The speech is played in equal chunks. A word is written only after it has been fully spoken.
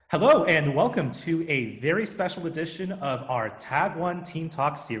Hello and welcome to a very special edition of our Tag One Team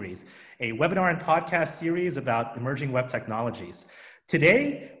Talk series, a webinar and podcast series about emerging web technologies.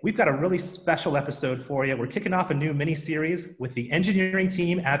 Today, we've got a really special episode for you. We're kicking off a new mini-series with the engineering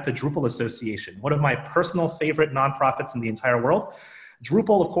team at the Drupal Association, one of my personal favorite nonprofits in the entire world.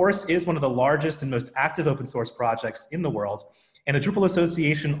 Drupal, of course, is one of the largest and most active open source projects in the world. And the Drupal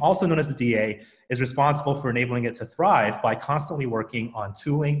Association, also known as the DA, is responsible for enabling it to thrive by constantly working on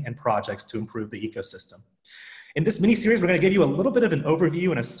tooling and projects to improve the ecosystem. In this mini-series, we're going to give you a little bit of an overview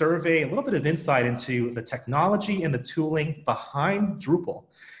and a survey, a little bit of insight into the technology and the tooling behind Drupal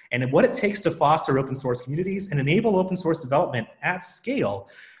and what it takes to foster open source communities and enable open source development at scale,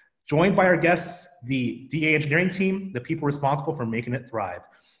 joined by our guests, the DA engineering team, the people responsible for making it thrive.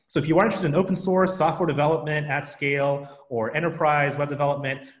 So if you are interested in open source, software development at scale, or enterprise web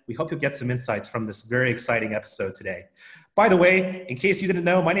development, we hope you'll get some insights from this very exciting episode today. By the way, in case you didn't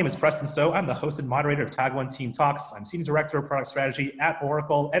know, my name is Preston So. I'm the host and moderator of Tag One Team Talks. I'm Senior Director of Product Strategy at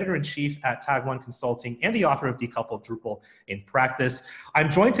Oracle, Editor-in-Chief at Tag One Consulting, and the author of Decoupled Drupal in Practice.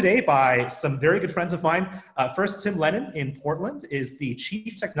 I'm joined today by some very good friends of mine. First, Tim Lennon in Portland is the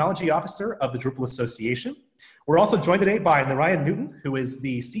Chief Technology Officer of the Drupal Association. We're also joined today by Narayan Newton, who is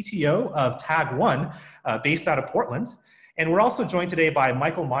the CTO of Tag One, based out of Portland. And we're also joined today by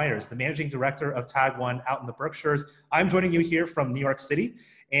Michael Myers, the Managing Director of Tag One out in the Berkshires. I'm joining you here from New York City.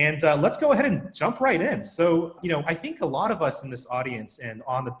 And let's go ahead and jump right in. So, I think a lot of us in this audience and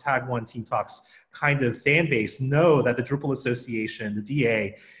on the Tag One Team Talks kind of fan base know that the Drupal Association, the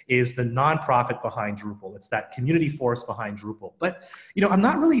DA, is the nonprofit behind Drupal. It's that community force behind Drupal. But, I'm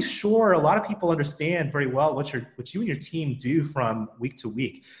not really sure a lot of people understand very well what you and your team do from week to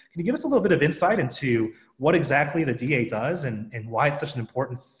week. Can you give us a little bit of insight into what exactly the DA does and why it's such an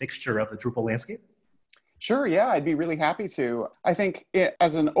important fixture of the Drupal landscape? Sure, yeah, I'd be really happy to. I think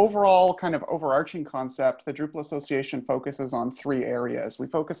as an overall kind of overarching concept, the Drupal Association focuses on three areas. We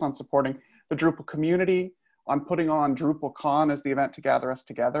focus on supporting the Drupal community, on putting on DrupalCon as the event to gather us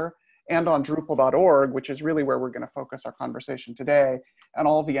together, and on Drupal.org, which is really where we're going to focus our conversation today, and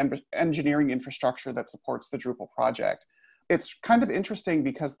all of the engineering infrastructure that supports the Drupal project. It's kind of interesting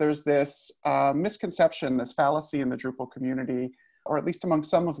because there's this misconception, this fallacy in the Drupal community, or at least among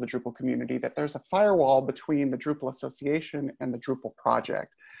some of the Drupal community, that there's a firewall between the Drupal Association and the Drupal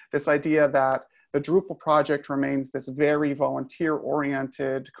project. This idea that the Drupal project remains this very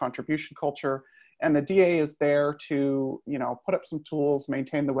volunteer-oriented contribution culture, and the DA is there to, put up some tools,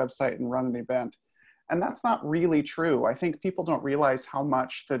 maintain the website, and run an event. And that's not really true. I think people don't realize how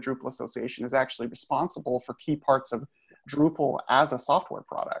much the Drupal Association is actually responsible for key parts of Drupal as a software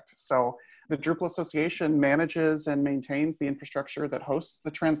product. So the Drupal Association manages and maintains the infrastructure that hosts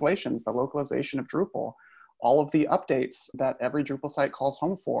the translations, the localization of Drupal, all of the updates that every Drupal site calls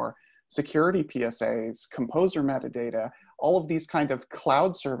home for, security PSAs, composer metadata, all of these kind of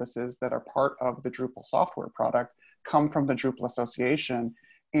cloud services that are part of the Drupal software product come from the Drupal Association.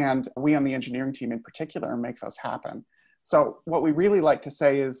 And we on the engineering team in particular make those happen. So what we really like to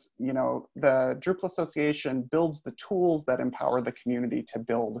say is, the Drupal Association builds the tools that empower the community to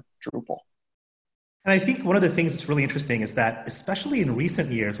build Drupal. And I think one of the things that's really interesting is that, especially in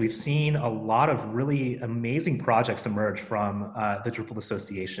recent years, we've seen a lot of really amazing projects emerge from the Drupal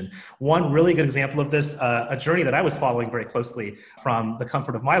Association. One really good example of this, a journey that I was following very closely from the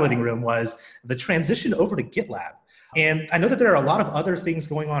comfort of my living room, was the transition over to GitLab. And I know that there are a lot of other things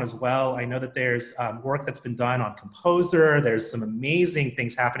going on as well. I know that there's work that's been done on Composer. There's some amazing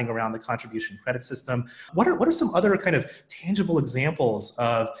things happening around the contribution credit system. What are some other kind of tangible examples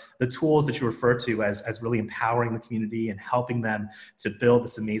of the tools that you refer to as really empowering the community and helping them to build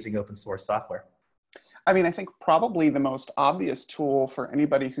this amazing open source software? I mean, I think probably the most obvious tool for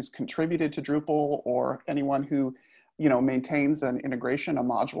anybody who's contributed to Drupal or anyone who maintains an integration, a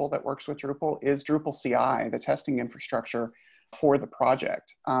module that works with Drupal, is Drupal CI, the testing infrastructure for the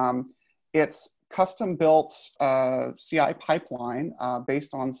project. It's custom-built CI pipeline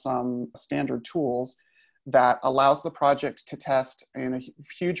based on some standard tools that allows the project to test in a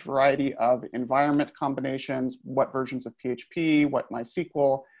huge variety of environment combinations, what versions of PHP, what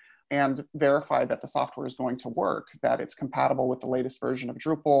MySQL, and verify that the software is going to work, that it's compatible with the latest version of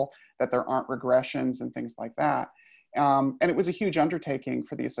Drupal, that there aren't regressions and things like that. And it was a huge undertaking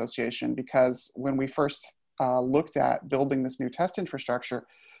for the association because when we first looked at building this new test infrastructure,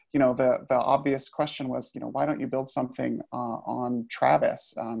 the obvious question was, why don't you build something on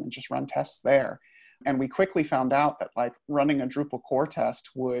Travis and just run tests there? And we quickly found out that running a Drupal core test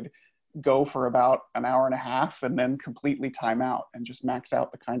would go for about an hour and a half and then completely time out and just max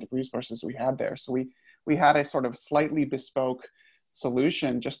out the kind of resources we had there. So we had a sort of slightly bespoke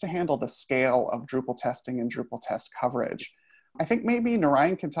solution just to handle the scale of Drupal testing and Drupal test coverage. I think maybe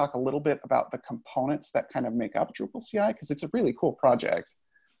Narayan can talk a little bit about the components that kind of make up Drupal CI, because it's a really cool project.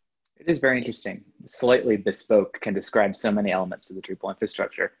 It is very interesting. Slightly bespoke can describe so many elements of the Drupal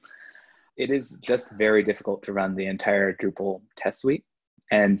infrastructure. It is just very difficult to run the entire Drupal test suite.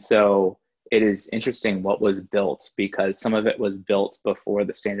 And so it is interesting what was built, because some of it was built before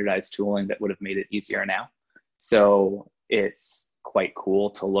the standardized tooling that would have made it easier now. So it's quite cool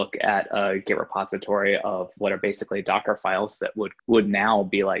to look at a Git repository of what are basically Docker files that would now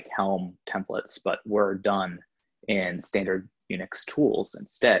be like Helm templates, but were done in standard Unix tools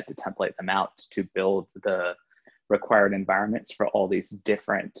instead to template them out to build the required environments for all these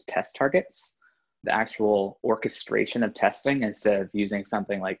different test targets. The actual orchestration of testing, instead of using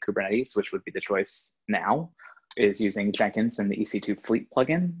something like Kubernetes, which would be the choice now, is using Jenkins and the EC2 Fleet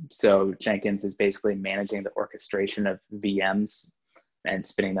plugin. So Jenkins is basically managing the orchestration of VMs and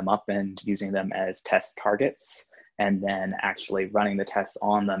spinning them up and using them as test targets, and then actually running the tests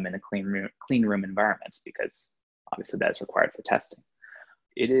on them in a clean room environment, because obviously that's required for testing.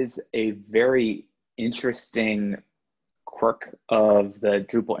 It is a very interesting quirk of the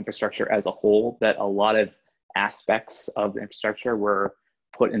Drupal infrastructure as a whole, that a lot of aspects of the infrastructure were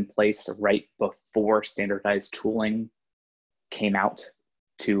put in place right before standardized tooling came out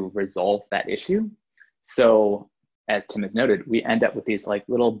to resolve that issue. So as Tim has noted, we end up with these like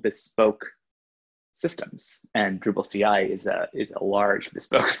little bespoke systems, and Drupal CI is a large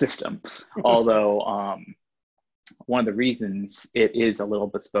bespoke system. Although one of the reasons it is a little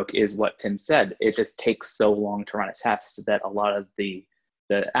bespoke is what Tim said. It just takes so long to run a test that a lot of the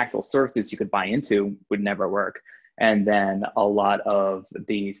actual services you could buy into would never work. And then a lot of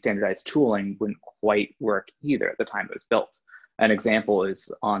the standardized tooling wouldn't quite work either at the time it was built. An example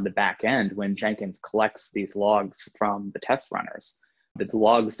is on the back end, when Jenkins collects these logs from the test runners. The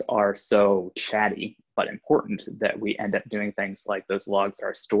logs are so chatty but important that we end up doing things like those logs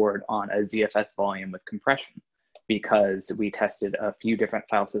are stored on a ZFS volume with compression, because we tested a few different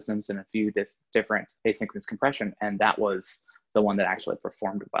file systems and a few different asynchronous compression, and that was the one that actually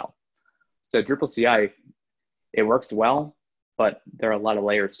performed well. So Drupal CI, it works well, but there are a lot of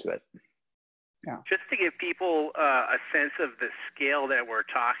layers to it. Yeah. Just to give people a sense of the scale that we're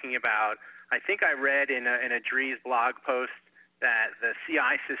talking about, I think I read in a Dries blog post that the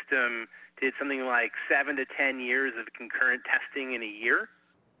CI system did something like 7 to 10 years of concurrent testing in a year.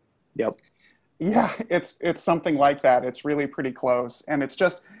 Yep. Yeah, it's something like that. It's really pretty close. And it's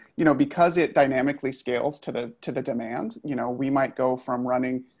just, because it dynamically scales to the demand, we might go from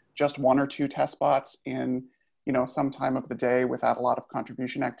running just 1 or 2 test bots in, some time of the day without a lot of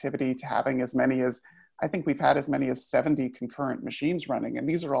contribution activity, to having as many as, I think we've had as many as 70 concurrent machines running. And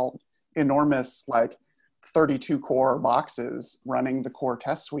these are all enormous, like 32 core boxes running the core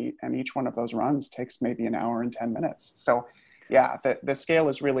test suite. And each one of those runs takes maybe an hour and 10 minutes. So yeah, the scale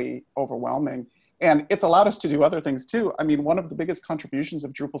is really overwhelming. And it's allowed us to do other things too. I mean, one of the biggest contributions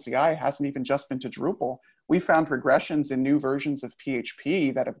of Drupal CI hasn't even just been to Drupal. We found regressions in new versions of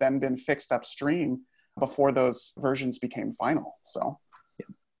PHP that have then been fixed upstream before those versions became final. So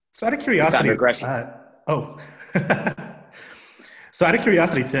out of curiosity, So out of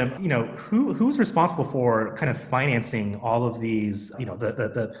curiosity, Tim, who's responsible for kind of financing all of these,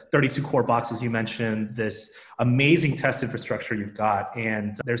 the 32 core boxes you mentioned, this amazing test infrastructure you've got,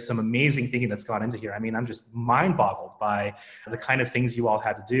 and there's some amazing thinking that's gone into here. I mean, I'm just mind boggled by the kind of things you all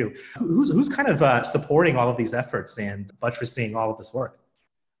had to do. Who's kind of supporting all of these efforts and buttressing all of this work?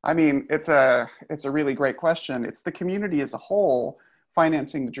 I mean, it's a really great question. It's the community as a whole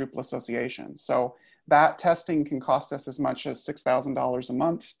financing the Drupal Association. So that testing can cost us as much as $6,000 a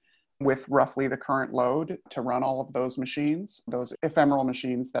month with roughly the current load to run all of those machines, those ephemeral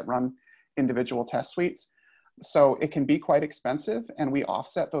machines that run individual test suites. So it can be quite expensive, and we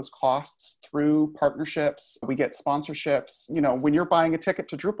offset those costs through partnerships. We get sponsorships. When you're buying a ticket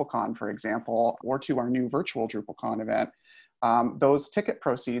to DrupalCon, for example, or to our new virtual DrupalCon event, those ticket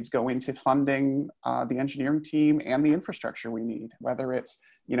proceeds go into funding the engineering team and the infrastructure we need, whether it's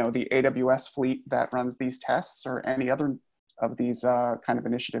the AWS fleet that runs these tests or any other of these kind of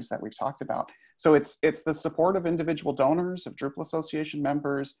initiatives that we've talked about. So it's the support of individual donors, of Drupal Association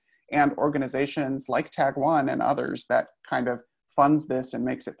members, and organizations like Tag1 and others that kind of funds this and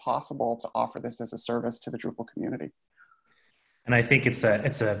makes it possible to offer this as a service to the Drupal community. And I think it's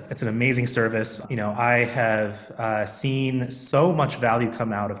an amazing service. I have seen so much value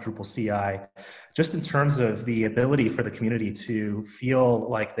come out of Drupal CI, just in terms of the ability for the community to feel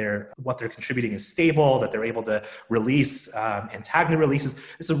like what they're contributing is stable, that they're able to release and tag new releases.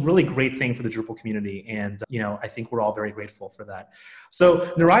 It's a really great thing for the Drupal community. And, I think we're all very grateful for that.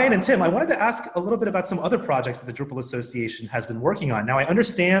 So Narayan and Tim, I wanted to ask a little bit about some other projects that the Drupal Association has been working on. Now, I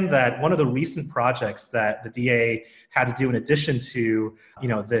understand that one of the recent projects that the DA had to do in addition to,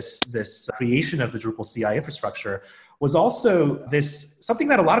 this creation of the Drupal CI infrastructure was also something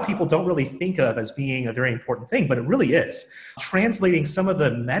that a lot of people don't really think of as being a very important thing, but it really is. Translating some of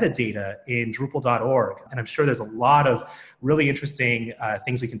the metadata in Drupal.org, and I'm sure there's a lot of really interesting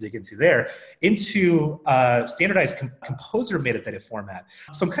things we can dig into there, into standardized composer metadata format.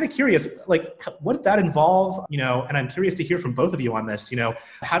 So I'm kind of curious, what did that involve? And I'm curious to hear from both of you on this.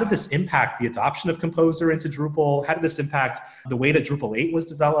 How did this impact the adoption of Composer into Drupal? How did this impact the way that Drupal 8 was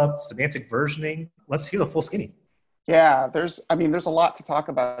developed, semantic versioning? Let's hear the full skinny. Yeah, there's a lot to talk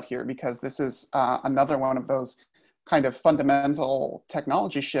about here, because this is another one of those kind of fundamental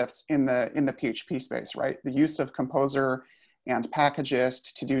technology shifts in the PHP space, right? The use of Composer and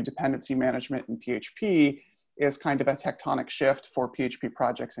Packagist to do dependency management in PHP is kind of a tectonic shift for PHP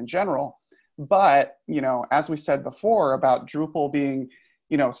projects in general. But, as we said before about Drupal being,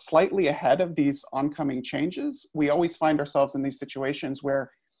 slightly ahead of these oncoming changes, we always find ourselves in these situations where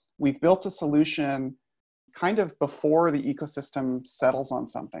we've built a solution kind of before the ecosystem settles on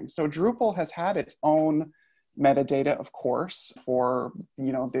something. So Drupal has had its own metadata, of course, for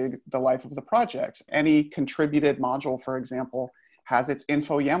the life of the project. Any contributed module, for example, has its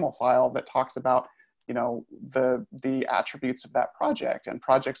info YAML file that talks about the attributes of that project, and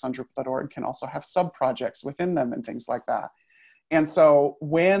projects on Drupal.org can also have sub-projects within them and things like that. And so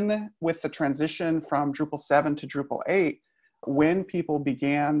with the transition from Drupal 7 to Drupal 8, when people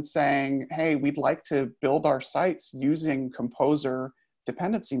began saying, hey, we'd like to build our sites using Composer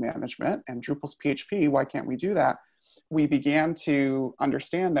dependency management and Drupal's PHP, why can't we do that? We began to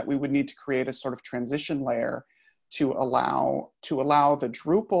understand that we would need to create a sort of transition layer to allow the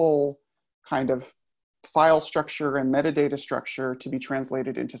Drupal kind of file structure and metadata structure to be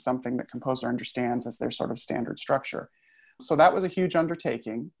translated into something that Composer understands as their sort of standard structure. So that was a huge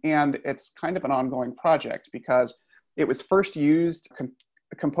undertaking, and it's kind of an ongoing project, because it was first used,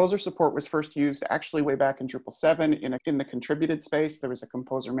 Composer support was first used actually way back in Drupal 7 in the contributed space. There was a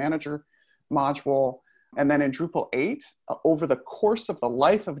Composer Manager module. And then in Drupal 8, over the course of the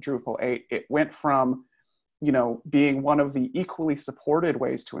life of Drupal 8, it went from being one of the equally supported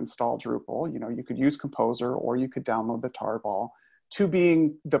ways to install Drupal. You could use Composer or you could download the tarball, to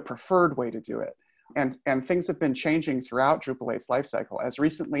being the preferred way to do it. And things have been changing throughout Drupal 8's lifecycle. As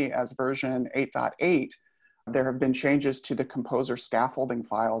recently as version 8.8, there have been changes to the Composer scaffolding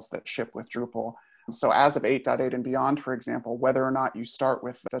files that ship with Drupal. So as of 8.8 and beyond, for example, whether or not you start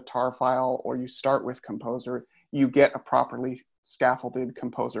with the tar file or you start with Composer, you get a properly scaffolded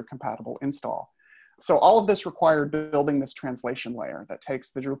Composer compatible install. So all of this required building this translation layer that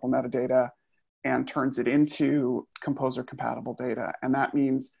takes the Drupal metadata and turns it into Composer compatible data. And that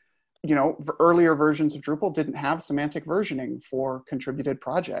means earlier versions of Drupal didn't have semantic versioning for contributed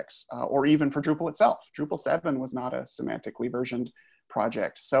projects, or even for Drupal itself. Drupal 7 was not a semantically versioned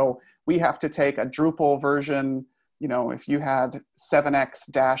project. So we have to take a Drupal version, if you had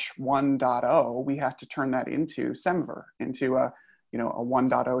 7x-1.0, we have to turn that into Semver, into a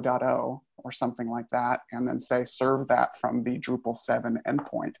 1.0.0 or something like that, and then say serve that from the Drupal 7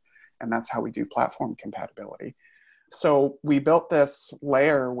 endpoint. And that's how we do platform compatibility. So we built this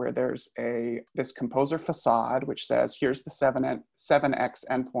layer where there's this Composer facade, which says, here's the 7x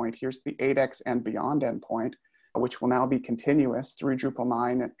endpoint, here's the 8x and beyond endpoint, which will now be continuous through Drupal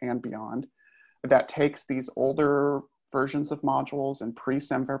 9 and beyond, that takes these older versions of modules and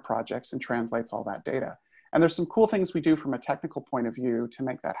pre-Semver projects and translates all that data. And there's some cool things we do from a technical point of view to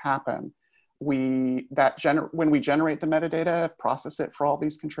make that happen. When we generate the metadata, process it for all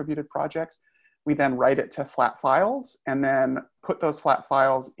these contributed projects, we then write it to flat files and then put those flat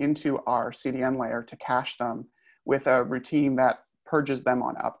files into our CDN layer to cache them with a routine that purges them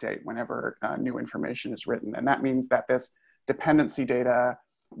on update whenever new information is written. And that means that this dependency data,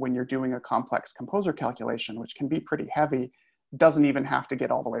 when you're doing a complex Composer calculation, which can be pretty heavy, doesn't even have to get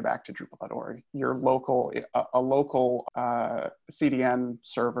all the way back to Drupal.org. A local CDN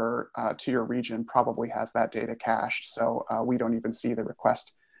server to your region probably has that data cached, so we don't even see the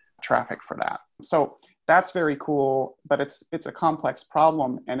request traffic for that. So that's very cool, but it's a complex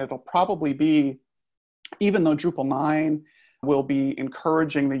problem, and it'll probably be, even though Drupal 9 will be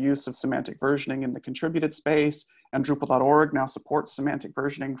encouraging the use of semantic versioning in the contributed space, and Drupal.org now supports semantic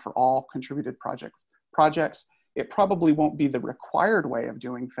versioning for all contributed projects, it probably won't be the required way of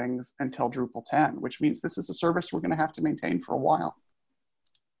doing things until Drupal 10, which means this is a service we're going to have to maintain for a while.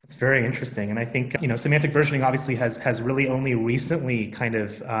 It's very interesting. And I think, semantic versioning obviously has really only recently kind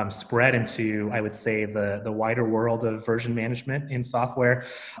of spread into, I would say, the wider world of version management in software.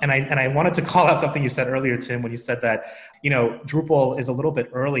 And I wanted to call out something you said earlier, Tim, when you said that, Drupal is a little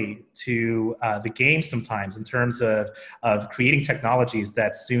bit early to the game sometimes in terms of creating technologies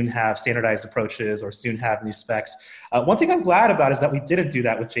that soon have standardized approaches or soon have new specs. One thing I'm glad about is that we didn't do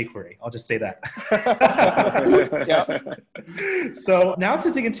that with jQuery. I'll just say that. Yep. So now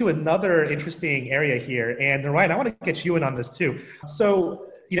to dig into another interesting area here, and Ryan, I want to get you in on this too. So,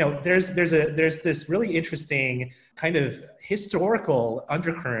 there's this really interesting kind of historical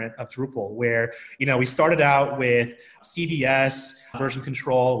undercurrent of Drupal where, we started out with CVS version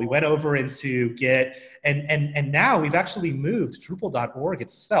control, we went over into Git, and now we've actually moved Drupal.org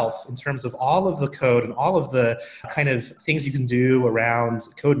itself in terms of all of the code and all of the kind of things you can do around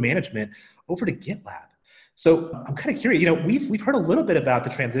code management over to GitLab. So I'm kind of curious, we've heard a little bit about the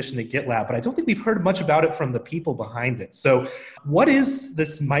transition to GitLab, but I don't think we've heard much about it from the people behind it. So what is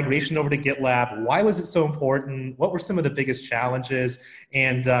this migration over to GitLab? Why was it so important? What were some of the biggest challenges?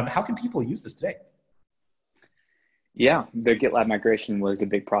 And how can people use this today? Yeah, the GitLab migration was a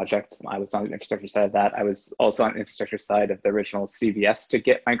big project. I was on the infrastructure side of that. I was also on the infrastructure side of the original CVS to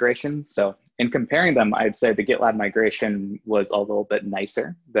Git migration. So in comparing them, I'd say the GitLab migration was a little bit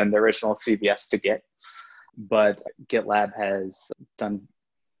nicer than the original CVS to Git. But GitLab has done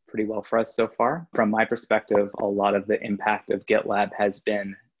pretty well for us so far. From my perspective, a lot of the impact of GitLab has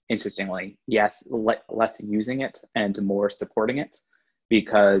been, interestingly, yes, less using it and more supporting it,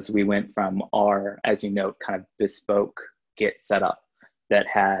 because we went from our, as you know, kind of bespoke Git setup that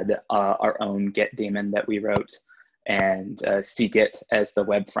had our own Git daemon that we wrote and cgit as the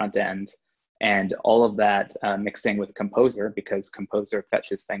web front end. And all of that mixing with Composer, because Composer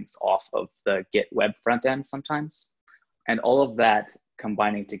fetches things off of the Git web front end sometimes. And all of that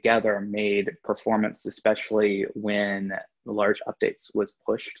combining together made performance, especially when large updates was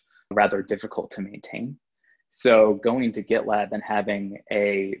pushed, rather difficult to maintain. So going to GitLab and having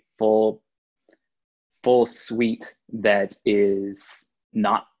a full suite that is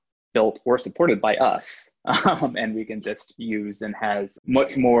not built or supported by us, and we can just use and has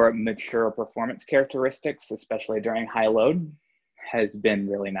much more mature performance characteristics, especially during high load, has been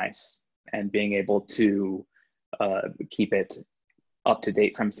really nice. And being able to keep it up to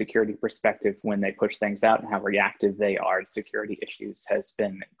date from a security perspective when they push things out and how reactive they are to security issues has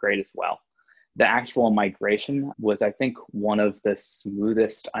been great as well. The actual migration was, I think, one of the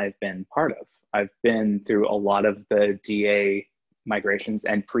smoothest I've been part of. I've been through a lot of the DA migrations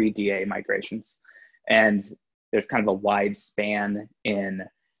and pre-DA migrations. And there's kind of a wide span in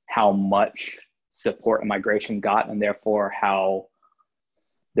how much support a migration got, and therefore how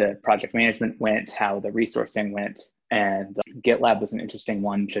the project management went, how the resourcing went. And GitLab was an interesting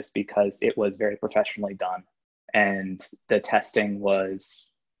one just because it was very professionally done. And the testing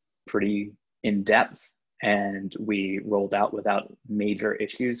was pretty in-depth, and we rolled out without major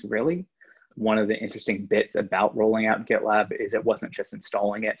issues, really. One of the interesting bits about rolling out GitLab is it wasn't just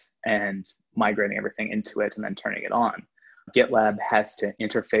installing it and migrating everything into it and then turning it on. GitLab has to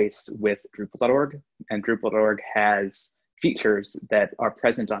interface with Drupal.org, and Drupal.org has features that are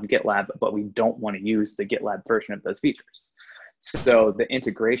present on GitLab, but we don't want to use the GitLab version of those features. So the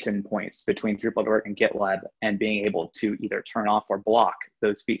integration points between Drupal.org and GitLab and being able to either turn off or block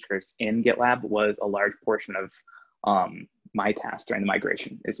those features in GitLab was a large portion of my task during the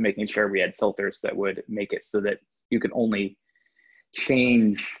migration, is making sure we had filters that would make it so that you could only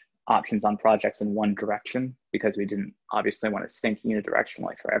change options on projects in one direction, because we didn't obviously want to sync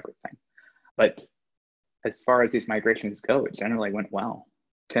unidirectionally for everything. But as far as these migrations go, it generally went well.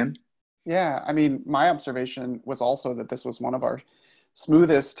 Tim? Yeah, I mean, my observation was also that this was one of our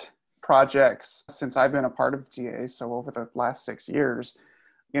smoothest projects since I've been a part of DA, so over the last 6 years,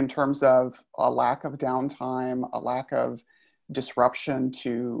 in terms of a lack of downtime, a lack of disruption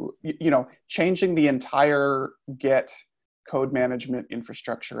to, changing the entire Git code management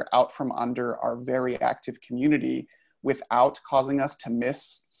infrastructure out from under our very active community without causing us to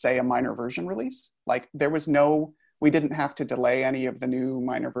miss, say, a minor version release. Like we didn't have to delay any of the new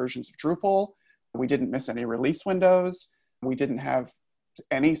minor versions of Drupal. We didn't miss any release windows. We didn't have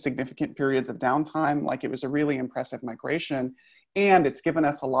any significant periods of downtime. Like, it was a really impressive migration. And it's given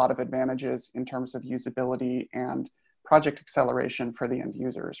us a lot of advantages in terms of usability and project acceleration for the end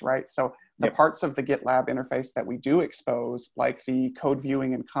users, right? So the parts of the GitLab interface that we do expose, like the code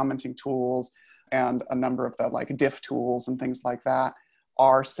viewing and commenting tools and a number of the diff tools and things like that,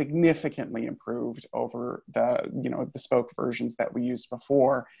 are significantly improved over the bespoke versions that we used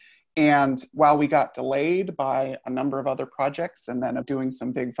before. And while we got delayed by a number of other projects and then doing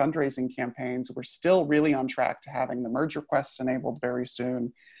some big fundraising campaigns, we're still really on track to having the merge requests enabled very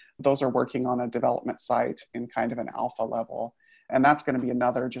soon. Those are working on a development site in kind of an alpha level. And that's going to be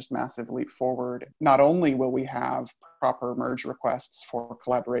another just massive leap forward. Not only will we have proper merge requests for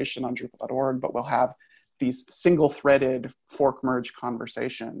collaboration on Drupal.org, but we'll have these single-threaded fork merge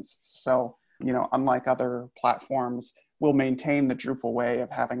conversations. So, unlike other platforms, we'll maintain the Drupal way of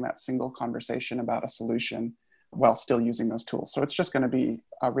having that single conversation about a solution while still using those tools. So it's just going to be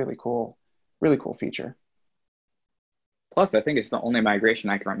a really cool feature. Plus, I think it's the only migration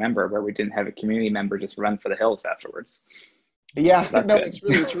I can remember where we didn't have a community member just run for the hills afterwards. Yeah, no, it's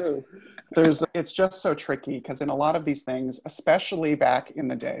really true. It's just so tricky because in a lot of these things, especially back in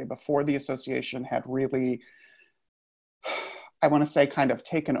the day before the association had really, I want to say, kind of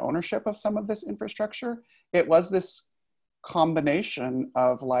taken ownership of some of this infrastructure, it was this combination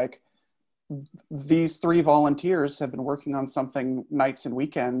of like, these 3 volunteers have been working on something nights and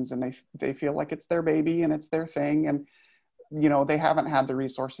weekends, and they feel like it's their baby and it's their thing, and they haven't had the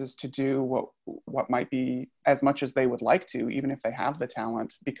resources to do what might be as much as they would like to, even if they have the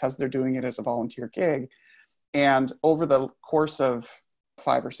talent, because they're doing it as a volunteer gig. And over the course of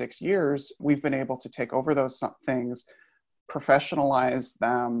 5 or 6 years, we've been able to take over those things, professionalize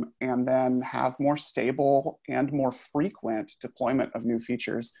them, and then have more stable and more frequent deployment of new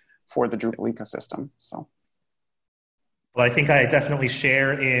features for the Drupal ecosystem. So. Well, I think I definitely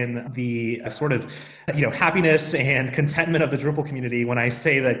share in the sort of, happiness and contentment of the Drupal community when I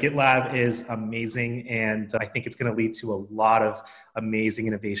say that GitLab is amazing, and I think it's going to lead to a lot of amazing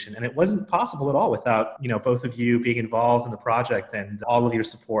innovation. And it wasn't possible at all without, both of you being involved in the project and all of your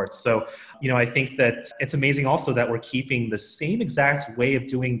support. So, I think that it's amazing also that we're keeping the same exact way of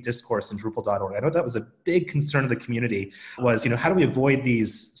doing discourse in Drupal.org. I know that was a big concern of the community was, how do we avoid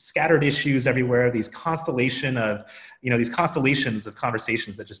these scattered issues everywhere, these constellations of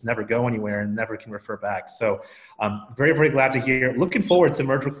conversations that just never go anywhere and never can refer back. So very, very glad to hear. Looking forward to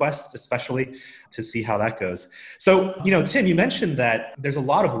merge requests, especially to see how that goes. So, Tim, you mentioned that there's a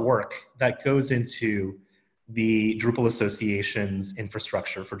lot of work that goes into the Drupal Association's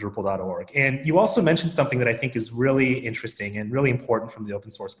infrastructure for Drupal.org. And you also mentioned something that I think is really interesting and really important from the open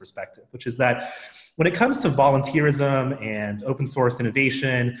source perspective, which is that when it comes to volunteerism and open source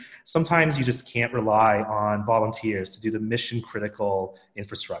innovation, sometimes you just can't rely on volunteers to do the mission critical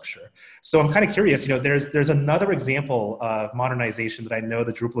infrastructure. So I'm kind of curious, there's another example of modernization that I know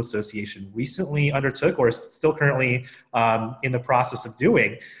the Drupal Association recently undertook or is still currently in the process of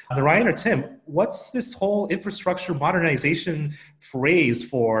doing. Narayan or Tim, what's this whole infrastructure modernization phrase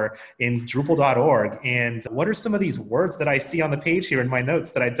for in Drupal.org? And what are some of these words that I see on the page here in my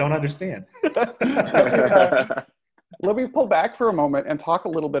notes that I don't understand? Let me pull back for a moment and talk a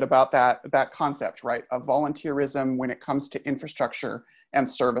little bit about that concept, right, of volunteerism when it comes to infrastructure and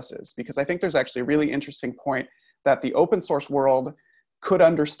services, because I think there's actually a really interesting point that the open source world could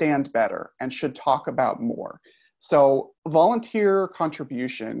understand better and should talk about more. So volunteer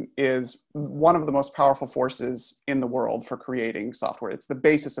contribution is one of the most powerful forces in the world for creating software. It's the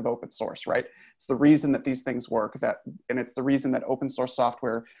basis of open source, right? It's the reason that these things work, and it's the reason that open source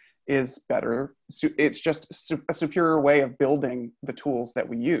software is better. It's just a superior way of building the tools that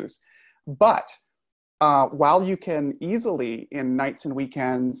we use. But while you can easily, in nights and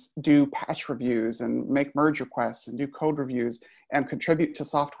weekends, do patch reviews and make merge requests and do code reviews and contribute to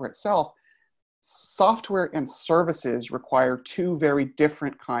software itself, software and services require 2 very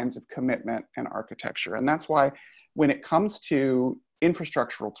different kinds of commitment and architecture. And that's why when it comes to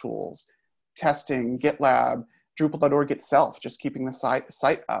infrastructural tools, testing, GitLab, Drupal.org itself, just keeping the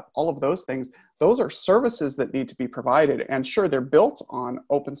site up, all of those things, those are services that need to be provided. And sure, they're built on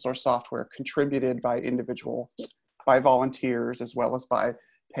open source software contributed by volunteers, as well as by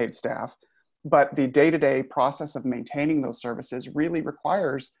paid staff. But the day-to-day process of maintaining those services really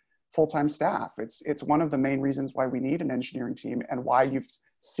requires full-time staff. It's one of the main reasons why we need an engineering team and why you've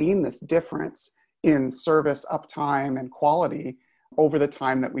seen this difference in service uptime and quality over the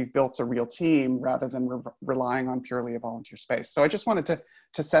time that we've built a real team rather than relying on purely a volunteer space. So I just wanted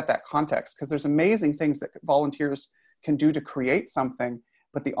to set that context, because there's amazing things that volunteers can do to create something,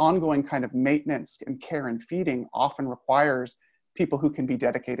 but the ongoing kind of maintenance and care and feeding often requires people who can be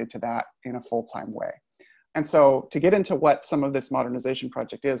dedicated to that in a full-time way. And so to get into what some of this modernization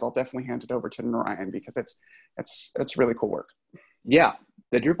project is, I'll definitely hand it over to Narayan, because it's really cool work. Yeah,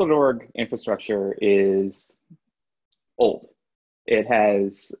 the Drupal.org infrastructure is old. It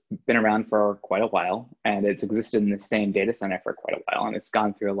has been around for quite a while, and it's existed in the same data center for quite a while, and it's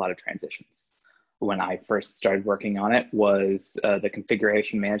gone through a lot of transitions. When I first started working on it was the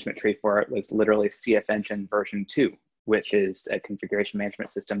configuration management tree for it was literally CF Engine version 2, which is a configuration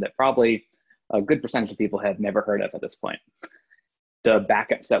management system that probably a good percentage of people have never heard of at this point. The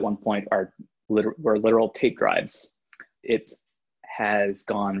backups at one point were literal tape drives. It has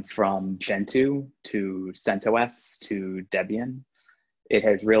gone from Gentoo to CentOS to Debian. It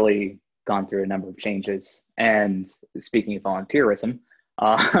has really gone through a number of changes. And speaking of volunteerism,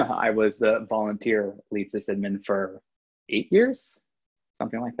 I was the volunteer lead sysadmin for 8 years,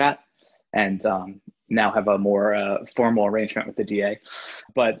 something like that. And now have a more formal arrangement with the DA.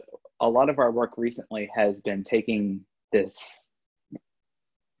 But a lot of our work recently has been taking this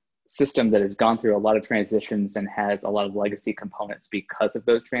system that has gone through a lot of transitions and has a lot of legacy components because of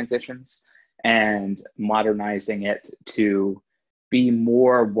those transitions and modernizing it to be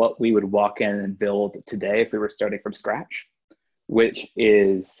more what we would walk in and build today if we were starting from scratch, which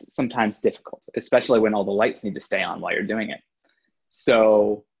is sometimes difficult, especially when all the lights need to stay on while you're doing it.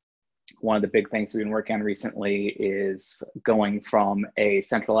 So one of the big things we've been working on recently is going from a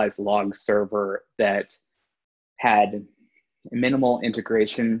centralized log server that had minimal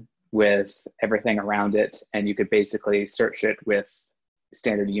integration with everything around it, and you could basically search it with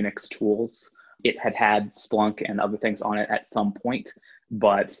standard Unix tools. It had Splunk and other things on it at some point,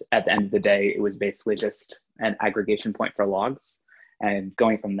 but at the end of the day, it was basically just an aggregation point for logs. And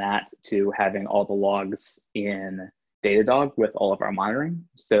going from that to having all the logs in Datadog with all of our monitoring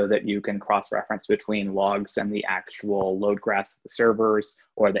so that you can cross-reference between logs and the actual load graphs of the servers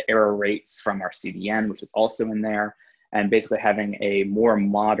or the error rates from our CDN, which is also in there. And basically having a more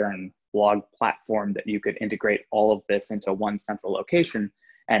modern log platform that you could integrate all of this into one central location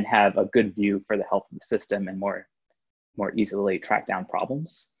and have a good view for the health of the system and more easily track down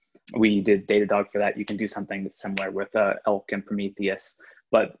problems. We did Datadog for that. You can do something similar with Elk and Prometheus,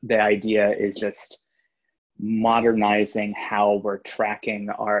 but the idea is just modernizing how we're tracking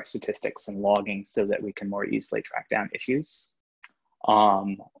our statistics and logging so that we can more easily track down issues.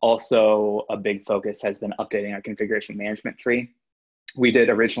 Also, a big focus has been updating our configuration management tree. We did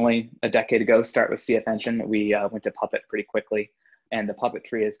originally a decade ago start with CF Engine. We went to Puppet pretty quickly, and the Puppet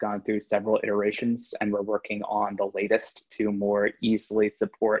tree has gone through several iterations, and we're working on the latest to more easily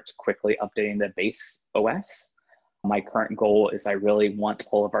support quickly updating the base OS. My current goal is I really want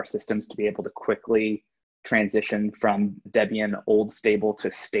all of our systems to be able to quickly transition from Debian old stable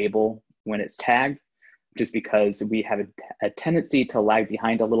to stable when it's tagged, just because we have a tendency to lag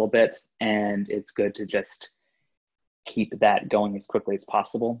behind a little bit, and it's good to just keep that going as quickly as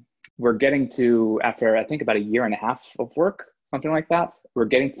possible. We're getting to, after I think about 1.5 years of work, something like that, we're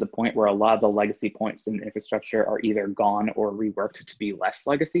getting to the point where a lot of the legacy points in the infrastructure are either gone or reworked to be less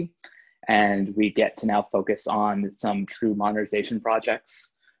legacy. And we get to now focus on some true modernization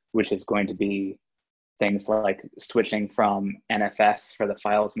projects, which is going to be things like switching from NFS for the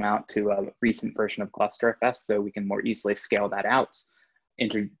files mount to a recent version of ClusterFS so we can more easily scale that out.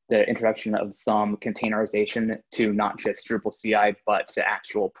 The introduction of some containerization to not just Drupal CI, but to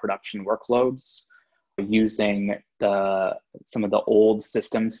actual production workloads, using some of the old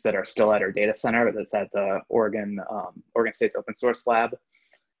systems that are still at our data center that's at the Oregon State's Open Source Lab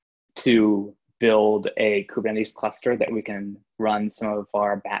to build a Kubernetes cluster that we can run some of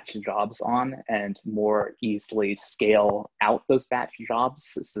our batch jobs on and more easily scale out those batch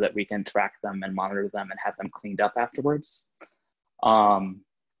jobs so that we can track them and monitor them and have them cleaned up afterwards.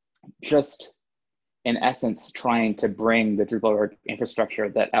 Just in essence, trying to bring the Drupal infrastructure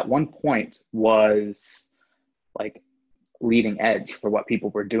that at one point was like leading edge for what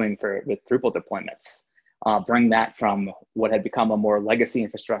people were doing with Drupal deployments. Bring that from what had become a more legacy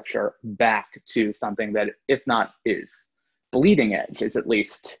infrastructure back to something that, if not is bleeding edge, is at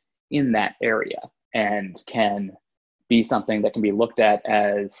least in that area and can be something that can be looked at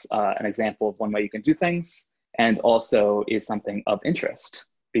as an example of one way you can do things, and also is something of interest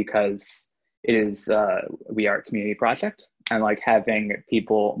because it is, we are a community project, and like having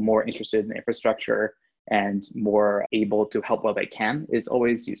people more interested in the infrastructure and more able to help where they can is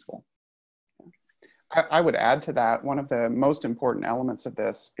always useful. I would add to that, one of the most important elements of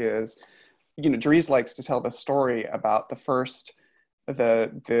this is, Dries likes to tell the story about the first,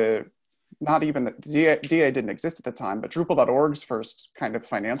 not even the DA didn't exist at the time, but Drupal.org's first kind of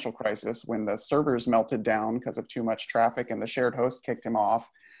financial crisis when the servers melted down because of too much traffic and the shared host kicked him off.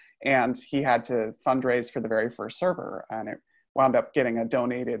 And he had to fundraise for the very first server. And it wound up getting a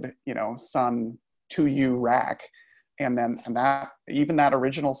donated, Sun 2U rack. And that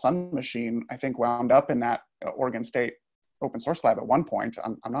original Sun machine, I think, wound up in that Oregon State Open Source Lab at one point.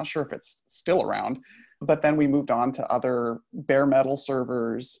 I'm not sure if it's still around, but then we moved on to other bare metal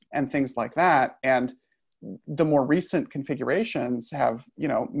servers and things like that. And the more recent configurations have,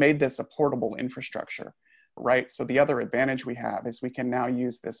 made this a portable infrastructure, right? So the other advantage we have is we can now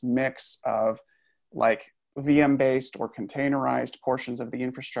use this mix of like VM-based or containerized portions of the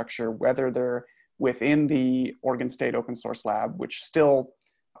infrastructure, whether they're within the Oregon State Open Source Lab, which still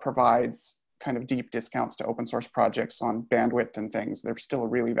provides kind of deep discounts to open source projects on bandwidth and things. They're still a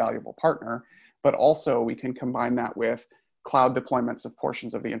really valuable partner, but also we can combine that with cloud deployments of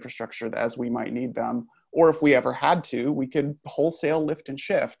portions of the infrastructure as we might need them. Or if we ever had to, we could wholesale lift and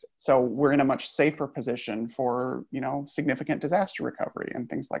shift. So we're in a much safer position for, significant disaster recovery and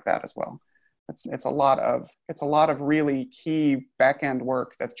things like that as well. It's a lot of really key back-end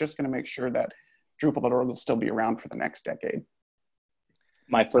work that's just going to make sure that Drupal.org will still be around for the next decade.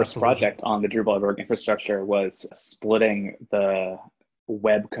 My first project on the Drupal.org infrastructure was splitting the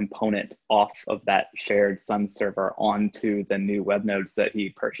web component off of that shared Sun server onto the new web nodes that he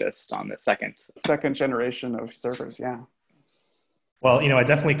purchased on the second generation of servers. Yeah. Well, I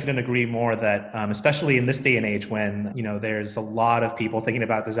definitely couldn't agree more that, especially in this day and age when, there's a lot of people thinking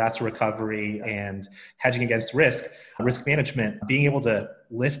about disaster recovery and hedging against risk management, being able to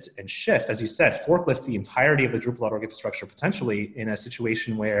lift and shift, as you said, forklift the entirety of the Drupal.org infrastructure potentially in a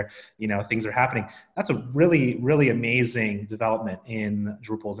situation where, things are happening. That's a really, really amazing development in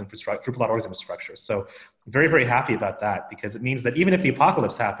Drupal's infrastructure, Drupal.org's infrastructure. So very, very happy about that, because it means that even if the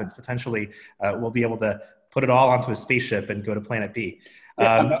apocalypse happens, potentially we'll be able to put it all onto a spaceship and go to planet B.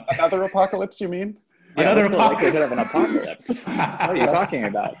 Another apocalypse, you mean? Yeah, another likelihood of an apocalypse. What are you talking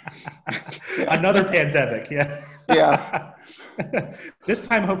about? Another pandemic, yeah. Yeah. This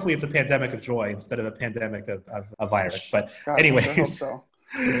time, hopefully, it's a pandemic of joy instead of a pandemic of a virus. But God, anyways. I hope so.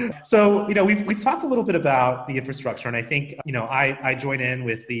 So, we've talked a little bit about the infrastructure, and I think, I join in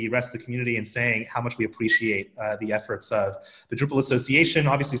with the rest of the community in saying how much we appreciate the efforts of the Drupal Association,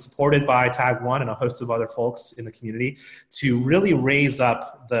 obviously supported by Tag One and a host of other folks in the community, to really raise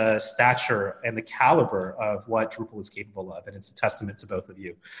up the stature and the caliber of what Drupal is capable of, and it's a testament to both of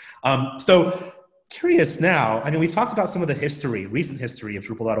you. So, curious now, we've talked about some of the recent history of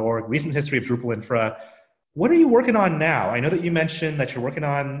Drupal.org, recent history of Drupal Infra. What are you working on now? I know that you mentioned that you're working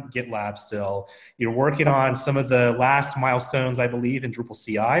on GitLab still. You're working on some of the last milestones, I believe, in Drupal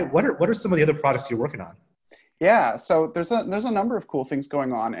CI. What are some of the other projects you're working on? Yeah, so there's a number of cool things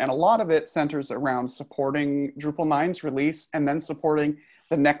going on, and a lot of it centers around supporting Drupal 9's release and then supporting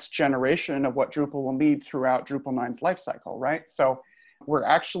the next generation of what Drupal will need throughout Drupal 9's lifecycle, right? So we're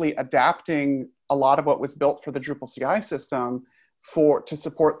actually adapting a lot of what was built for the Drupal CI system to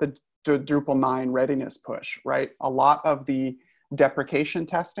support the Drupal 9 readiness push, right? A lot of the deprecation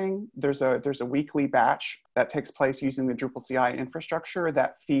testing, there's a weekly batch that takes place using the Drupal CI infrastructure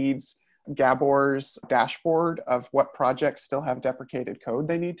that feeds Gabor's dashboard of what projects still have deprecated code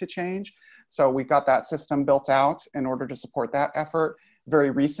they need to change. So we got that system built out in order to support that effort. Very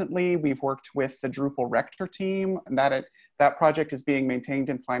recently, we've worked with the Drupal Rector team, and that project is being maintained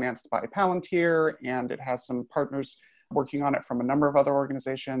and financed by Palantir, and it has some partners working on it from a number of other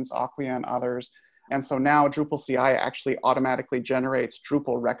organizations, Acquia and others. And so now Drupal CI actually automatically generates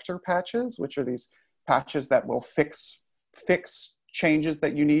Drupal Rector patches, which are these patches that will fix changes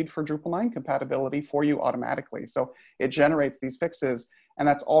that you need for Drupal 9 compatibility for you automatically. So it generates these fixes, and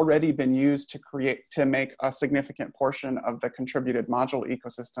that's already been used to make a significant portion of the contributed module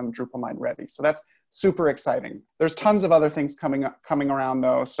ecosystem Drupal 9 ready. So that's super exciting. There's tons of other things coming around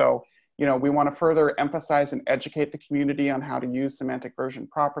though. So we want to further emphasize and educate the community on how to use semantic version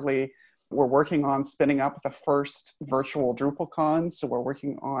properly. We're working on spinning up the first virtual DrupalCon. So we're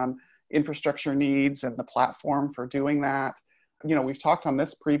working on infrastructure needs and the platform for doing that. We've talked on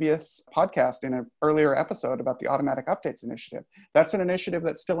this previous podcast in an earlier episode about the Automatic Updates initiative. That's an initiative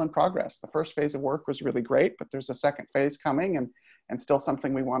that's still in progress. The first phase of work was really great, but there's a second phase coming and still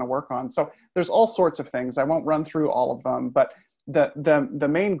something we want to work on. So there's all sorts of things. I won't run through all of them, but the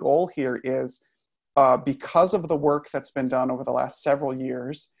main goal here is because of the work that's been done over the last several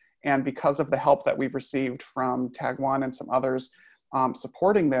years, and because of the help that we've received from Tag One and some others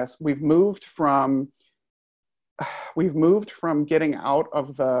supporting this, we've moved from getting out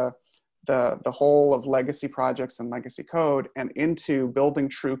of the whole of legacy projects and legacy code and into building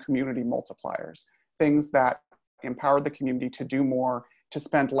true community multipliers, things that empower the community to do more, to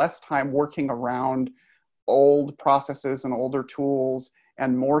spend less time working around old processes and older tools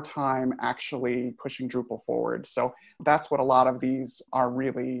and more time actually pushing Drupal forward. So that's what a lot of these are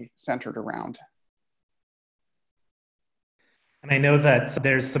really centered around. And I know that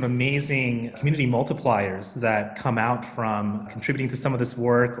there's some amazing community multipliers that come out from contributing to some of this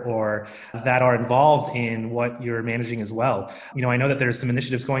work or that are involved in what you're managing as well. I know that there's some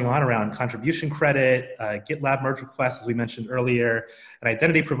initiatives going on around contribution credit, GitLab merge requests, as we mentioned earlier, an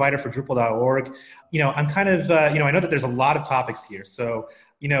identity provider for Drupal.org. I'm kind of, I know that there's a lot of topics here. So,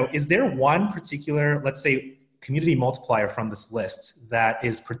 is there one particular, let's say, community multiplier from this list that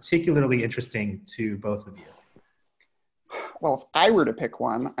is particularly interesting to both of you? Well, if I were to pick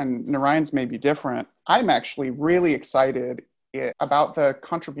one, and Narayan's may be different, I'm actually really excited about the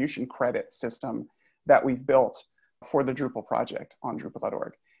contribution credit system that we've built for the Drupal project on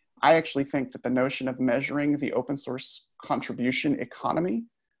Drupal.org. I actually think that the notion of measuring the open source contribution economy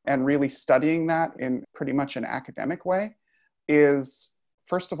and really studying that in pretty much an academic way is,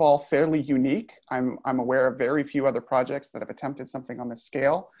 first of all, fairly unique. I'm aware of very few other projects that have attempted something on this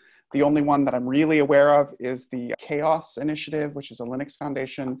scale. The only one that I'm really aware of is the CHAOSS Initiative, which is a Linux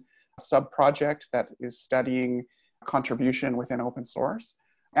Foundation sub-project that is studying contribution within open source.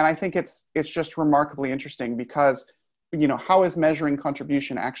 And I think it's just remarkably interesting because, how is measuring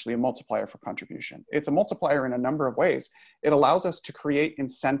contribution actually a multiplier for contribution? It's a multiplier in a number of ways. It allows us to create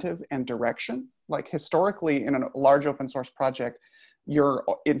incentive and direction. Like historically in a large open source project, your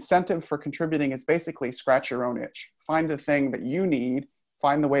incentive for contributing is basically scratch your own itch. Find the thing that you need,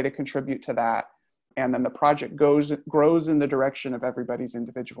 find the way to contribute to that, and then the project grows in the direction of everybody's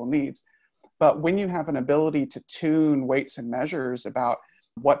individual needs. But when you have an ability to tune weights and measures about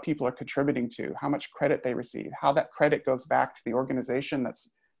what people are contributing to, how much credit they receive, how that credit goes back to the organization that's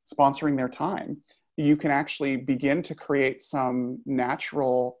sponsoring their time, you can actually begin to create some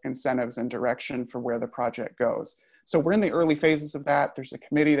natural incentives and direction for where the project goes. So we're in the early phases of that. There's a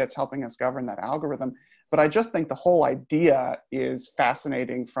committee that's helping us govern that algorithm. But I just think the whole idea is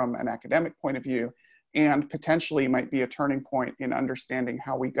fascinating from an academic point of view and potentially might be a turning point in understanding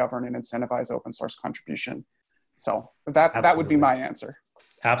how we govern and incentivize open source contribution. So that would be my answer.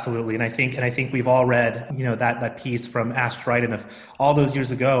 Absolutely. And I think we've all read, that piece from Ash Dryden of all those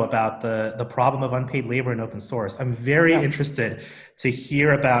years ago about the problem of unpaid labor in open source. I'm very interested to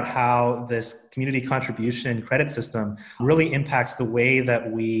hear about how this community contribution credit system really impacts the way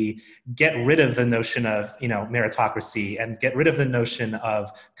that we get rid of the notion of, meritocracy and get rid of the notion of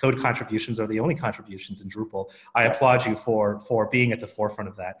code contributions are the only contributions in Drupal. I applaud you for being at the forefront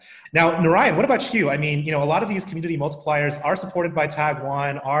of that. Now, Narayan, what about you? I mean, a lot of these community multipliers are supported by Tag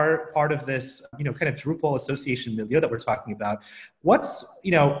One, are part of this, kind of Drupal association milieu that we're talking about.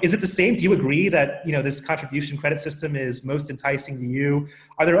 Is it the same? Do you agree that, this contribution credit system is most enticing to you?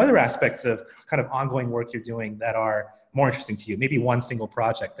 Are there other aspects of kind of ongoing work you're doing that are more interesting to you? Maybe one single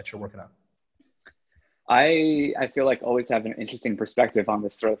project that you're working on? I feel like I always have an interesting perspective on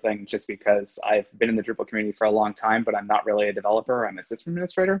this sort of thing just because I've been in the Drupal community for a long time, but I'm not really a developer. I'm a system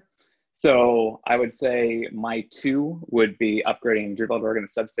administrator. So I would say my two would be upgrading Drupal.org and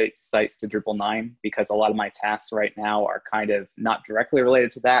the substate sites to Drupal 9, because a lot of my tasks right now are kind of not directly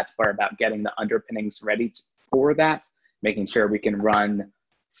related to that, but about getting the underpinnings ready for that, making sure we can run,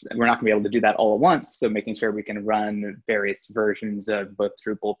 we're not gonna be able to do that all at once, so making sure we can run various versions of both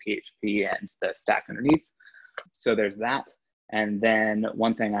Drupal, PHP, and the stack underneath. So there's that. And then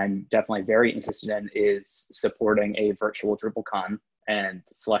one thing I'm definitely very interested in is supporting a virtual DrupalCon and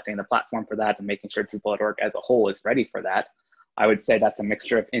selecting the platform for that and making sure Drupal.org as a whole is ready for that. I would say that's a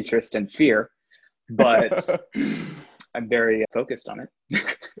mixture of interest and fear, but I'm very focused on it.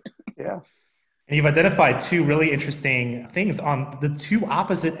 Yeah. And you've identified two really interesting things on the two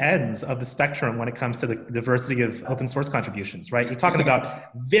opposite ends of the spectrum when it comes to the diversity of open source contributions, right? You're talking about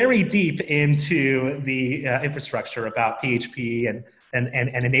very deep into the infrastructure about PHP and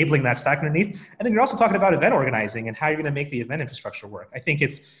enabling that stack underneath. And then you're also talking about event organizing and how you're going to make the event infrastructure work. I think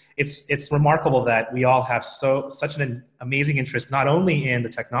it's remarkable that we all have such an amazing interest, not only in the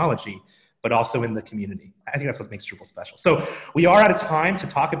technology, but also in the community. I think that's what makes Drupal special. So we are out of time to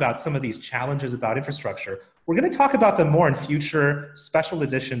talk about some of these challenges about infrastructure. We're going to talk about them more in future special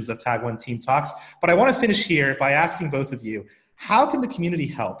editions of Tag One Team Talks. But I want to finish here by asking both of you, how can the community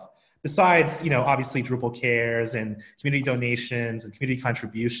help? Besides, obviously Drupal cares and community donations and community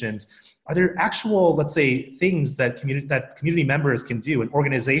contributions, are there actual, let's say, things that community members can do and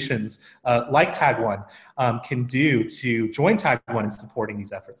organizations like Tag One can do to join Tag One in supporting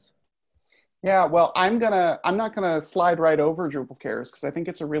these efforts? Yeah, well, I'm not gonna slide right over Drupal Cares because I think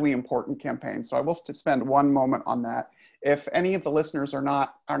it's a really important campaign. So I will spend one moment on that. If any of the listeners are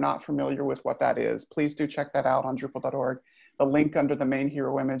not familiar with what that is, please do check that out on Drupal.org. The link under the main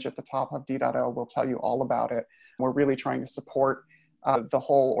hero image at the top of D.O will tell you all about it. We're really trying to support the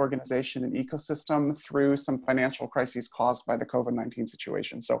whole organization and ecosystem through some financial crises caused by the COVID-19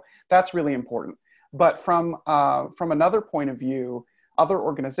 situation. So that's really important. But from another point of view, other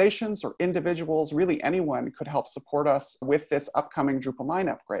organizations or individuals, really anyone, could help support us with this upcoming Drupal 9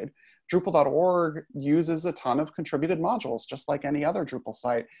 upgrade. Drupal.org uses a ton of contributed modules, just like any other Drupal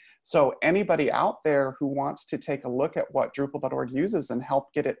site. So anybody out there who wants to take a look at what Drupal.org uses and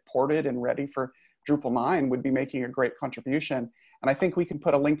help get it ported and ready for Drupal 9 would be making a great contribution. And I think we can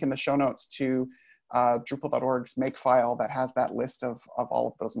put a link in the show notes to Drupal.org's makefile that has that list of all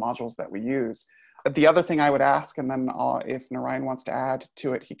of those modules that we use. The other thing I would ask, and then if Narayan wants to add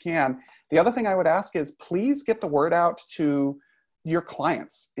to it, he can. The other thing I would ask is please get the word out to your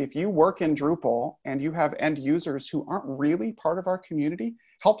clients. If you work in Drupal and you have end users who aren't really part of our community,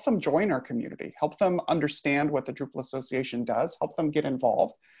 help them join our community. Help them understand what the Drupal Association does. Help them get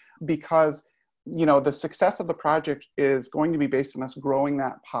involved, because the success of the project is going to be based on us growing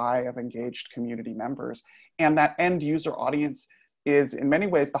that pie of engaged community members. And that end user audience is in many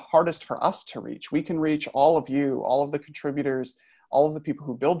ways the hardest for us to reach. We can reach all of you, all of the contributors, all of the people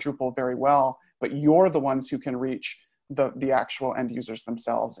who build Drupal very well, but you're the ones who can reach the actual end users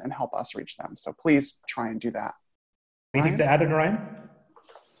themselves and help us reach them. So please try and do that. Anything to add there, Narayan?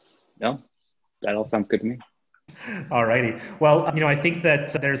 No, that all sounds good to me. All righty. Well, I think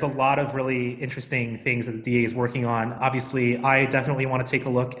that there's a lot of really interesting things that the DA is working on. Obviously, I definitely want to take a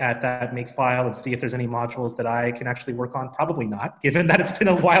look at that makefile and see if there's any modules that I can actually work on. Probably not, given that it's been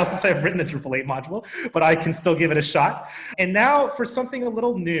a while since I've written a Drupal 8 module, but I can still give it a shot. And now for something a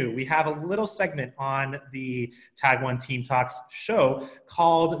little new, we have a little segment on the Tag One Team Talks show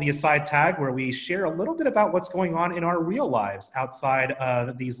called the Aside Tag, where we share a little bit about what's going on in our real lives outside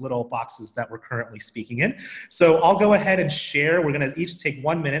of these little boxes that we're currently speaking in. So I'll go ahead and share. We're going to each take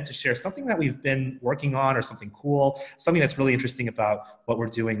 1 minute to share something that we've been working on or something cool, something that's really interesting about what we're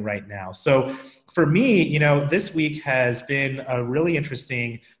doing right now. So for me, this week has been a really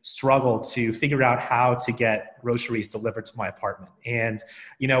interesting struggle to figure out how to get groceries delivered to my apartment. And,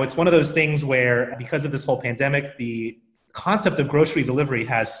 it's one of those things where because of this whole pandemic, the concept of grocery delivery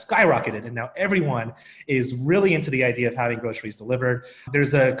has skyrocketed, and now everyone is really into the idea of having groceries delivered.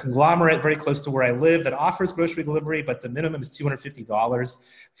 There's a conglomerate very close to where I live that offers grocery delivery, but the minimum is $250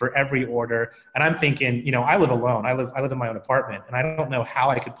 for every order. And I'm thinking, I live alone. I live in my own apartment, and I don't know how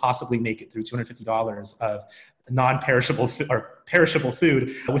I could possibly make it through $250 of non-perishable or perishable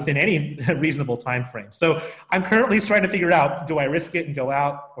food within any reasonable time frame. So I'm currently trying to figure out, do I risk it and go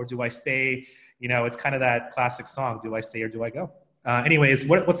out, or do I stay? It's kind of that classic song, do I stay or do I go? Anyways,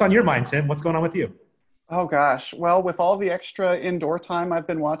 what's on your mind, Tim? What's going on with you? Oh gosh, well, with all the extra indoor time, I've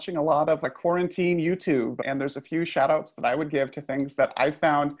been watching a lot of quarantine YouTube, and there's a few shout outs that I would give to things that I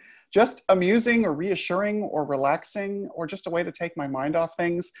found just amusing or reassuring or relaxing or just a way to take my mind off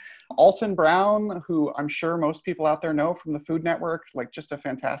things. Alton Brown, who I'm sure most people out there know from the Food Network, just a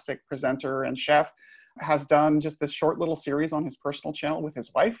fantastic presenter and chef, has done just this short little series on his personal channel with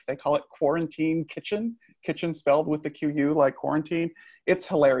his wife. They call it Quarantine Kitchen, kitchen spelled with the QU like quarantine. It's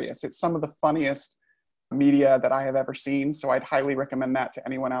hilarious. It's some of the funniest media that I have ever seen. So I'd highly recommend that to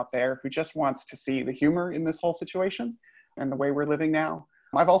anyone out there who just wants to see the humor in this whole situation and the way we're living now.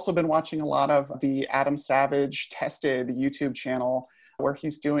 I've also been watching a lot of the Adam Savage Tested YouTube channel, where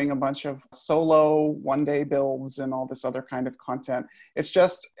he's doing a bunch of solo one-day builds and all this other kind of content. It's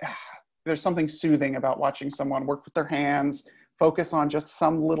just, there's something soothing about watching someone work with their hands, focus on just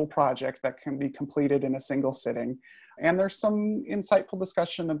some little project that can be completed in a single sitting. And there's some insightful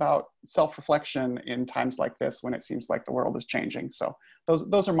discussion about self-reflection in times like this when it seems like the world is changing. So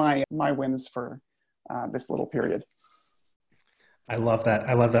those are my wins for this little period. I love that.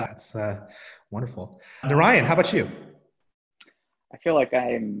 It's wonderful. Narayan, how about you? I feel like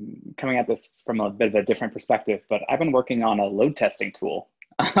I'm coming at this from a bit of a different perspective, but I've been working on a load testing tool.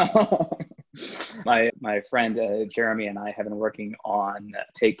 My friend Jeremy and I have been working on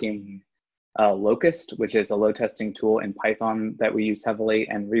taking Locust, which is a load testing tool in Python that we use heavily,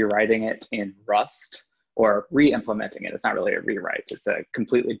 and rewriting it in Rust, or re-implementing it. It's not really a rewrite. It's a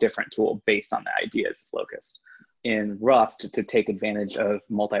completely different tool based on the ideas of Locust in Rust to take advantage of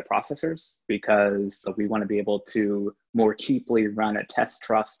multiprocessors, because we want to be able to more cheaply run a test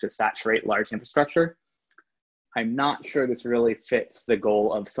trust to saturate large infrastructure. I'm not sure this really fits the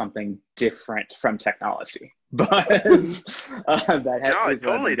goal of something different from technology, but it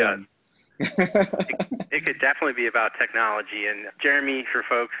totally does. It could definitely be about technology. And Jeremy, for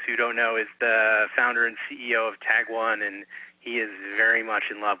folks who don't know, is the founder and CEO of Tag One, and he is very much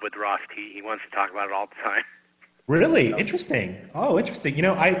in love with Rust. He wants to talk about it all the time. Really? So, Interesting. Oh, interesting.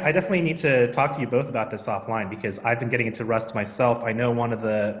 I definitely need to talk to you both about this offline because I've been getting into Rust myself. I know one of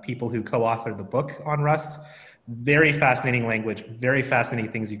the people who co-authored the book on Rust. Very fascinating language, very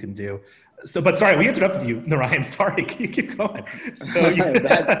fascinating things you can do. So, but sorry, we interrupted you, Narayan. Sorry, can you keep going? So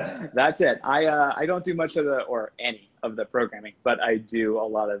that's it. I don't do much of the or any of the programming, but I do a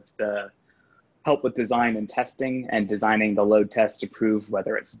lot of the help with design and testing and designing the load test to prove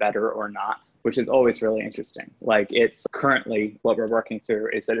whether it's better or not, which is always really interesting. Like it's currently what we're working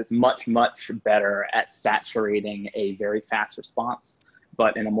through is that it's much, much better at saturating a very fast response.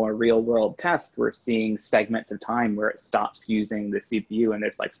 But in a more real world test, we're seeing segments of time where it stops using the CPU and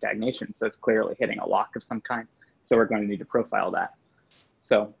there's like stagnation. So it's clearly hitting a lock of some kind. So we're going to need to profile that.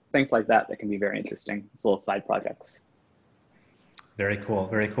 So things like that can be very interesting. It's little side projects. very cool,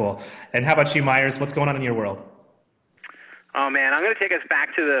 very cool. And how about you, Myers? What's going on in your world? Oh man, I'm going to take us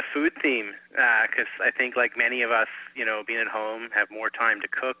back to the food theme because I think, like many of us, being at home, have more time to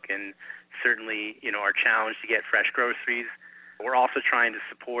cook, and certainly, are challenged to get fresh groceries. We're also trying to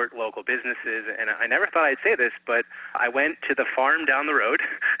support local businesses, and I never thought I'd say this, but I went to the farm down the road.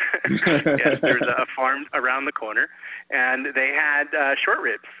 Yes, there's a farm around the corner, and they had short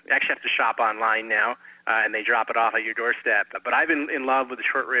ribs. You actually have to shop online now, and they drop it off at your doorstep. But I've been in love with the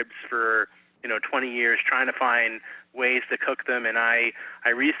short ribs for 20 years, trying to find ways to cook them, and I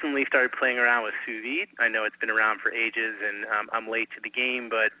recently started playing around with sous vide. I know it's been around for ages, and I'm late to the game,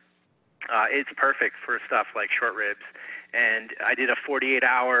 but it's perfect for stuff like short ribs. And I did a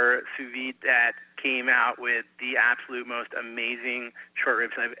 48-hour sous vide that came out with the absolute most amazing short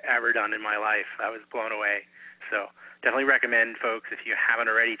ribs I've ever done in my life. I was blown away. So definitely recommend, folks, if you haven't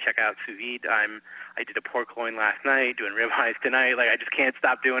already, check out sous vide. I did a pork loin last night, doing ribeyes tonight. Like, I just can't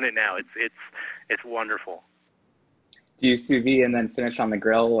stop doing it now. It's wonderful. Do you sous vide and then finish on the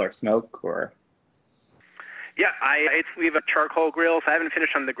grill or smoke or? Yeah, we have a charcoal grill, so I haven't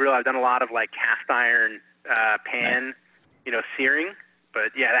finished on the grill. I've done a lot of like cast iron pan, nice. Searing.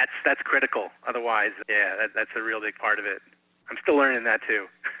 But yeah, that's critical. Otherwise, yeah, that's a real big part of it. I'm still learning that too.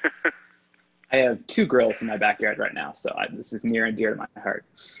 I have 2 grills in my backyard right now, so this is near and dear to my heart.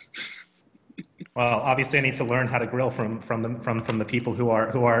 Well, obviously, I need to learn how to grill from the people who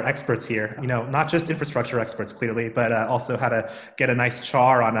are experts here. Not just infrastructure experts, clearly, but also how to get a nice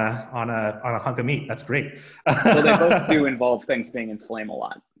char on a hunk of meat. That's great. Well, they both do involve things being in flame a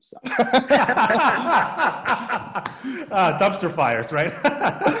lot. So. Dumpster fires, right?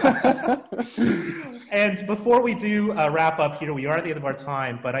 And before we do wrap up here, we are at the end of our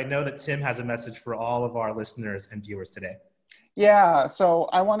time, but I know that Tim has a message for all of our listeners and viewers today. Yeah, so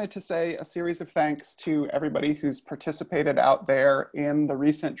I wanted to say a series of thanks to everybody who's participated out there in the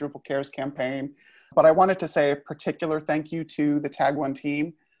recent Drupal Cares campaign. But I wanted to say a particular thank you to the Tag1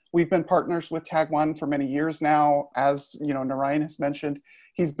 team. We've been partners with Tag1 for many years now. As Narayan has mentioned,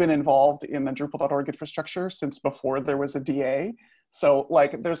 he's been involved in the Drupal.org infrastructure since before there was a DA. So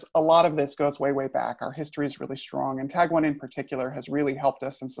there's a lot of this goes way, way back. Our history is really strong, and Tag1 in particular has really helped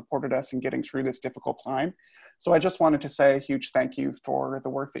us and supported us in getting through this difficult time. So I just wanted to say a huge thank you for the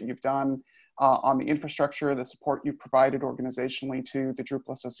work that you've done on the infrastructure, the support you've provided organizationally to the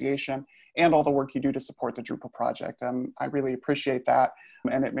Drupal Association, and all the work you do to support the Drupal project. I really appreciate that.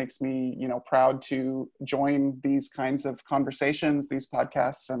 And it makes me, proud to join these kinds of conversations, these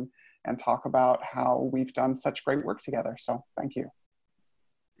podcasts, and talk about how we've done such great work together. So thank you.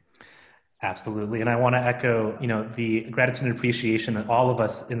 Absolutely. And I want to echo, the gratitude and appreciation that all of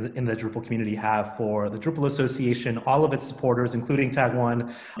us in the Drupal community have for the Drupal Association, all of its supporters, including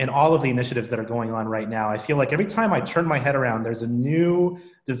Tag1, and all of the initiatives that are going on right now. I feel like every time I turn my head around, there's a new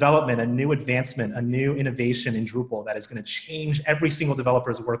development, a new advancement, a new innovation in Drupal that is going to change every single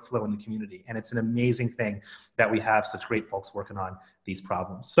developer's workflow in the community. And it's an amazing thing that we have such great folks working on these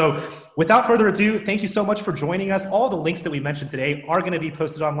problems. So without further ado, thank you so much for joining us. All the links that we mentioned today are going to be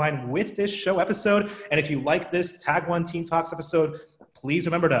posted online with this show episode. And if you like this Tag1 Team Talks episode, please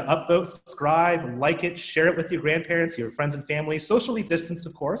remember to upvote, subscribe, like it, share it with your grandparents, your friends and family, socially distanced,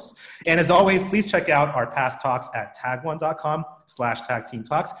 of course. And as always, please check out our past talks at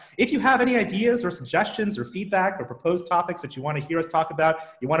tag1.com/tagteamtalks. If you have any ideas or suggestions or feedback or proposed topics that you want to hear us talk about,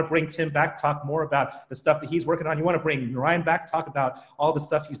 you want to bring Tim back to talk more about the stuff that he's working on, you want to bring Narayan back to talk about all the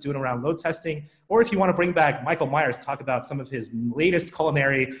stuff he's doing around load testing, or if you want to bring back Michael Myers to talk about some of his latest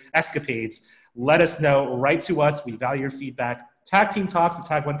culinary escapades, let us know. Write to us. We value your feedback.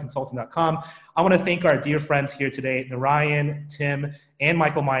 tagteamtalks@tag1consulting.com. I want to thank our dear friends here today, Narayan, Tim, and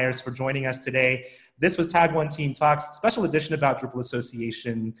Michael Myers, for joining us today. This was Tag1 Team Talks, special edition about Drupal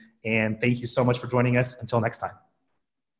Association, and thank you so much for joining us. Until next time.